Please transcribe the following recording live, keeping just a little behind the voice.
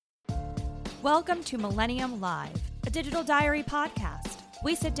Welcome to Millennium Live, a digital diary podcast.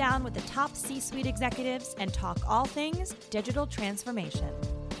 We sit down with the top C-suite executives and talk all things digital transformation.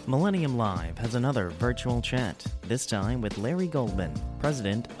 Millennium Live has another virtual chat, this time with Larry Goldman,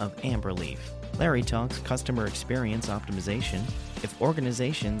 president of Amberleaf. Larry talks customer experience optimization, if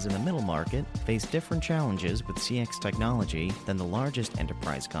organizations in the middle market face different challenges with CX technology than the largest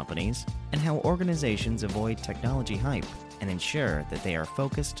enterprise companies, and how organizations avoid technology hype and ensure that they are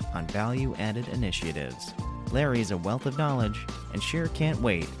focused on value-added initiatives. Larry is a wealth of knowledge and sure can't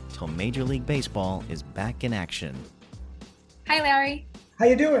wait till Major League Baseball is back in action. Hi, Larry. How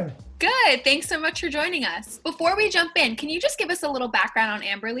you doing? Good. Thanks so much for joining us. Before we jump in, can you just give us a little background on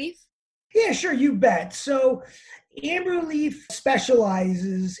Amberleaf? Yeah, sure, you bet. So Amberleaf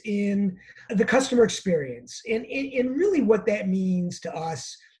specializes in the customer experience. And really what that means to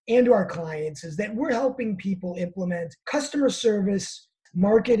us and to our clients is that we're helping people implement customer service,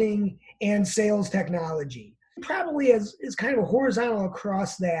 marketing, and sales technology. Probably as kind of a horizontal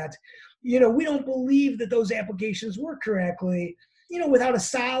across that, we don't believe that those applications work correctly, without a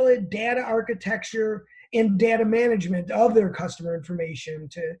solid data architecture and data management of their customer information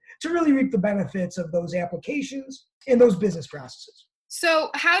to really reap the benefits of those applications and those business processes. So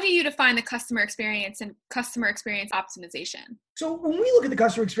how do you define the customer experience and customer experience optimization? So when we look at the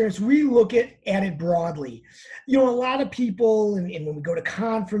customer experience, we look at it broadly. A lot of people, and when we go to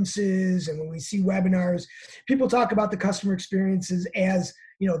conferences and when we see webinars, people talk about the customer experiences as,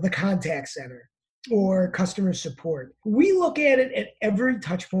 the contact center or customer support. We look at it at every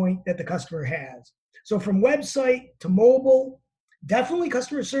touch point that the customer has. So from website to mobile, definitely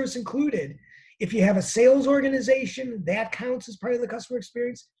customer service included. If you have a sales organization, that counts as part of the customer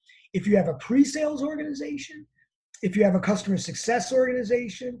experience. If you have a pre-sales organization, if you have a customer success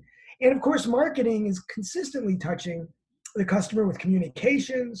organization, and of course, marketing is consistently touching the customer with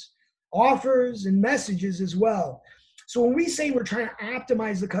communications, offers, and messages as well. So when we say we're trying to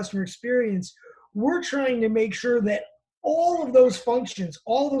optimize the customer experience, we're trying to make sure that all of those functions,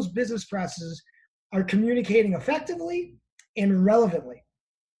 all those business processes are communicating effectively and relevantly.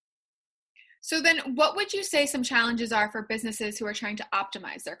 So then what would you say some challenges are for businesses who are trying to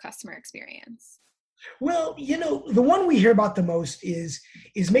optimize their customer experience? Well, the one we hear about the most is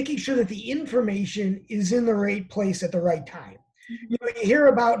making sure that the information is in the right place at the right time. You hear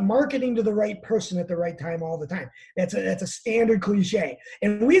about marketing to the right person at the right time all the time. That's a standard cliche.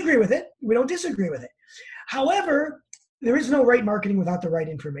 And we agree with it. We don't disagree with it. However, there is no right marketing without the right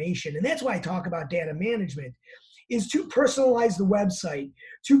information. And that's why I talk about data management, is to personalize the website,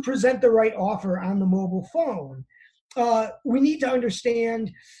 to present the right offer on the mobile phone. We need to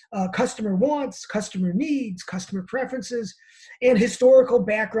understand customer wants, customer needs, customer preferences, and historical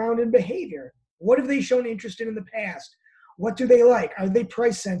background and behavior. What have they shown interest in the past? What do they like? Are they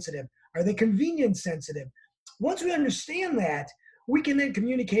price sensitive? Are they convenience sensitive? Once we understand that, we can then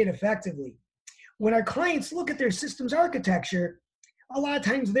communicate effectively. When our clients look at their systems architecture, a lot of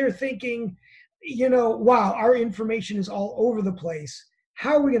times they're thinking, wow, our information is all over the place.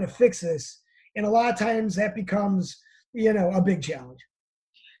 How are we going to fix this? And a lot of times that becomes, a big challenge.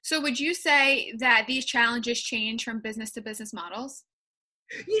 So would you say that these challenges change from business to business models?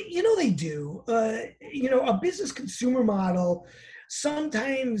 They do. A business consumer model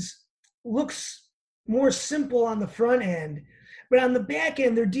sometimes looks more simple on the front end, but on the back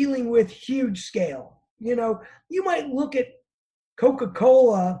end, they're dealing with huge scale. You might look at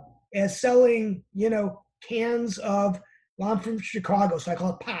Coca-Cola as selling, cans of, well, I'm from Chicago, so I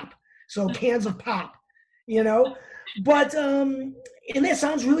call it pop. So cans of pop, but, and that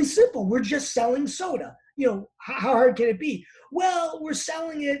sounds really simple. We're just selling soda. How hard can it be? Well, we're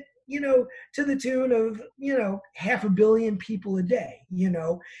selling it, to the tune of, 500 million people a day,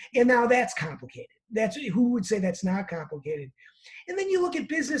 and now that's complicated. Who would say that's not complicated? And then you look at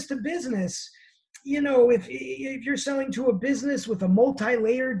business to business, if you're selling to a business with a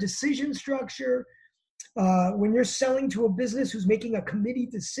multi-layered decision structure, when you're selling to a business who's making a committee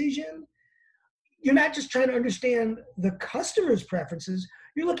decision, you're not just trying to understand the customer's preferences,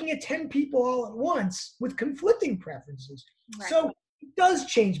 you're looking at 10 people all at once with conflicting preferences. Right. So it does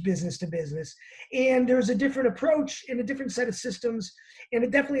change business to business. And there's a different approach and a different set of systems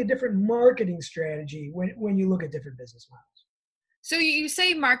and definitely a different marketing strategy when you look at different business models. So you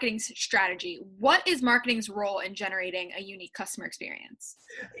say marketing strategy. What is marketing's role in generating a unique customer experience?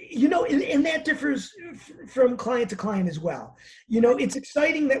 And that differs from client to client as well. It's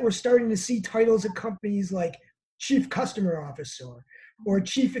exciting that we're starting to see titles at companies like Chief Customer Officer or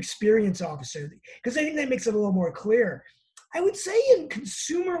Chief Experience Officer, because I think that makes it a little more clear. I would say in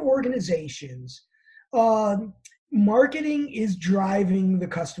consumer organizations, marketing is driving the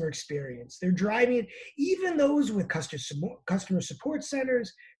customer experience. They're driving it, even those with customer support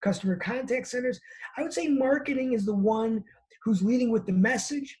centers, customer contact centers. I would say marketing is the one who's leading with the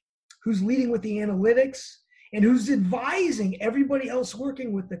message, who's leading with the analytics, and who's advising everybody else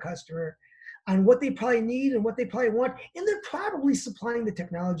working with the customer on what they probably need and what they probably want. And they're probably supplying the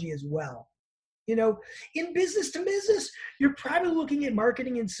technology as well. In business to business, you're probably looking at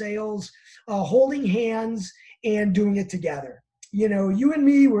marketing and sales, holding hands and doing it together. You and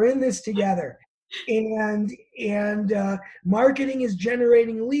me, we're in this together. And marketing is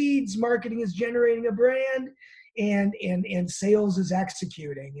generating leads, marketing is generating a brand, and sales is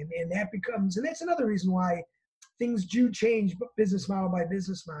executing. And that's another reason why things do change business model by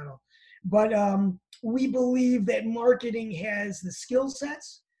business model. But we believe that marketing has the skill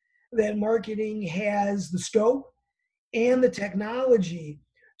sets, that marketing has the scope and the technology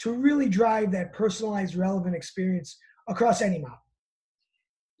to really drive that personalized, relevant experience across any model.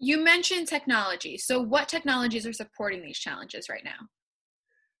 You mentioned technology. So what technologies are supporting these challenges right now?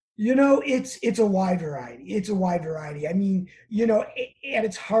 It's a wide variety. It's a wide variety. I mean, at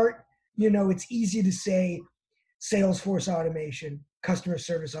its heart, it's easy to say Salesforce automation, customer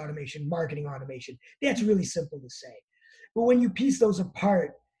service automation, marketing automation. That's really simple to say. But when you piece those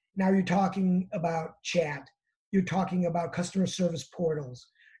apart, now you're talking about chat, you're talking about customer service portals,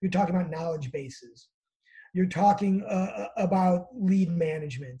 you're talking about knowledge bases, you're talking about lead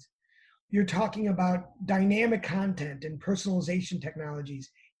management, you're talking about dynamic content and personalization technologies,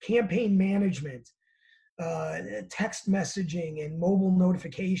 campaign management, text messaging, and mobile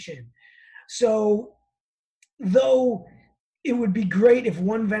notification. So though it would be great if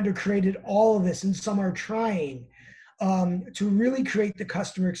one vendor created all of this, and some are trying to really create the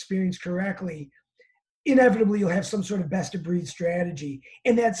customer experience correctly, inevitably you'll have some sort of best of breed strategy.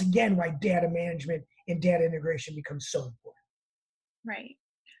 And that's, again, why data management and data integration becomes so important. Right.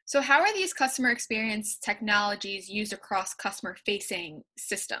 So how are these customer experience technologies used across customer-facing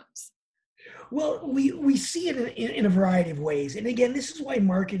systems? Well, we see it in a variety of ways. And again, this is why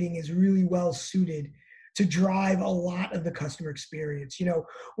marketing is really well suited to drive a lot of the customer experience.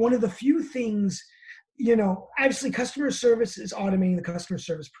 One of the few things, obviously customer service is automating the customer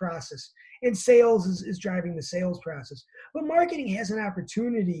service process, and sales is driving the sales process. But marketing has an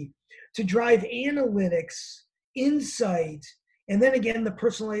opportunity to drive analytics, insight, and then again, the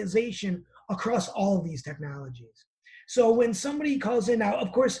personalization across all of these technologies. So when somebody calls in, now,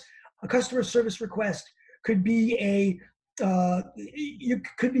 of course, a customer service request could be you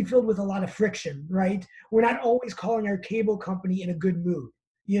could be filled with a lot of friction, right? We're not always calling our cable company in a good mood,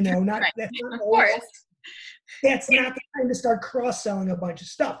 Right. That's not Of always, course. that's not the time to start cross-selling a bunch of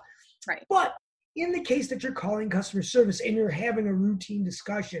stuff. Right. But in the case that you're calling customer service and you're having a routine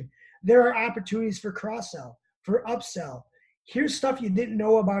discussion, there are opportunities for cross-sell, for upsell. Here's stuff you didn't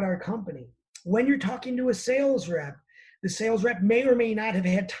know about our company. When you're talking to a sales rep, the sales rep may or may not have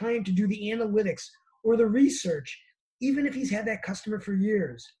had time to do the analytics or the research, even if he's had that customer for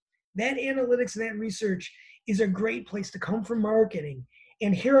years. That analytics and that research is a great place to come from marketing.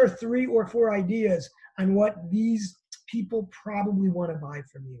 And here are 3 or 4 ideas on what these people probably want to buy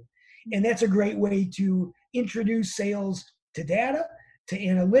from you. And that's a great way to introduce sales to data, to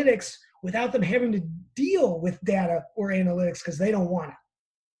analytics, without them having to deal with data or analytics because they don't want it.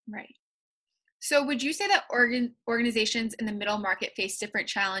 Right. So would you say that organizations in the middle market face different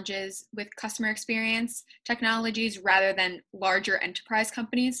challenges with customer experience technologies rather than larger enterprise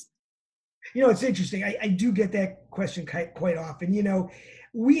companies? It's interesting. I do get that question quite often.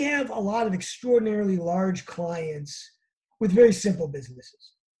 We have a lot of extraordinarily large clients with very simple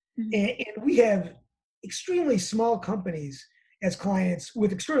businesses. Mm-hmm. And we have extremely small companies as clients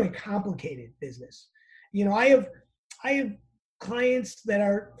with extremely complicated business. I have clients that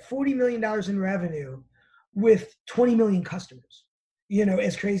are $40 million in revenue with 20 million customers.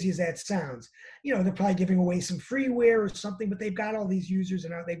 As crazy as that sounds, they're probably giving away some freeware or something, but they've got all these users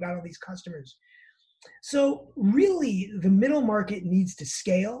and they've got all these customers. So really, the middle market needs to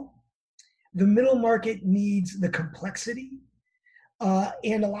scale. The middle market needs the complexity.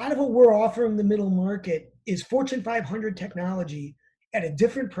 And a lot of what we're offering the middle market is Fortune 500 technology at a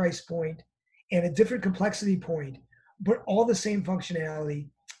different price point and a different complexity point, but all the same functionality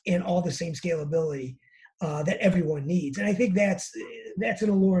and all the same scalability that everyone needs. And I think that's an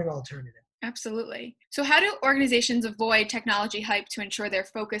alluring alternative. Absolutely. So how do organizations avoid technology hype to ensure their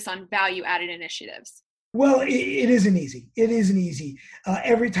focus on value-added initiatives? Well, it isn't easy. It isn't easy.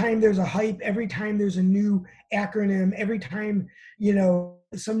 Every time there's a hype, every time there's a new acronym, every time,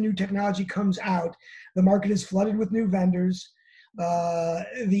 some new technology comes out, the market is flooded with new vendors.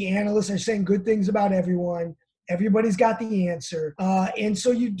 The analysts are saying good things about everyone. Everybody's got the answer. And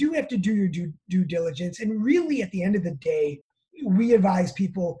so you do have to do your due diligence. And really, at the end of the day, we advise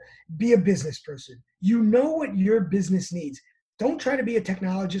people, be a business person. You know what your business needs. Don't try to be a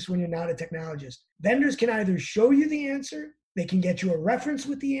technologist when you're not a technologist. Vendors can either show you the answer, they can get you a reference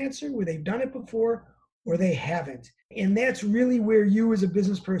with the answer where they've done it before, or they haven't. And that's really where you as a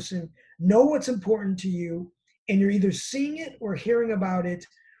business person know what's important to you, and you're either seeing it or hearing about it,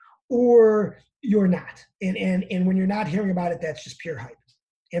 or you're not. And when you're not hearing about it, that's just pure hype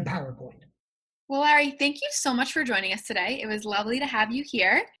and PowerPoint. Well, Larry, thank you so much for joining us today. It was lovely to have you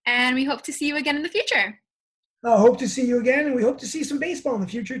here, and we hope to see you again in the future. I hope to see you again, and we hope to see some baseball in the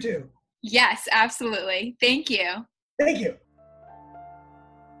future too. Yes, absolutely. Thank you. Thank you.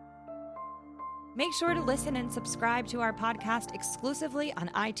 Make sure to listen and subscribe to our podcast exclusively on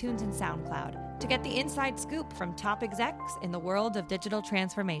iTunes and SoundCloud to get the inside scoop from top execs in the world of digital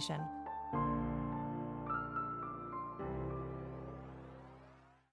transformation.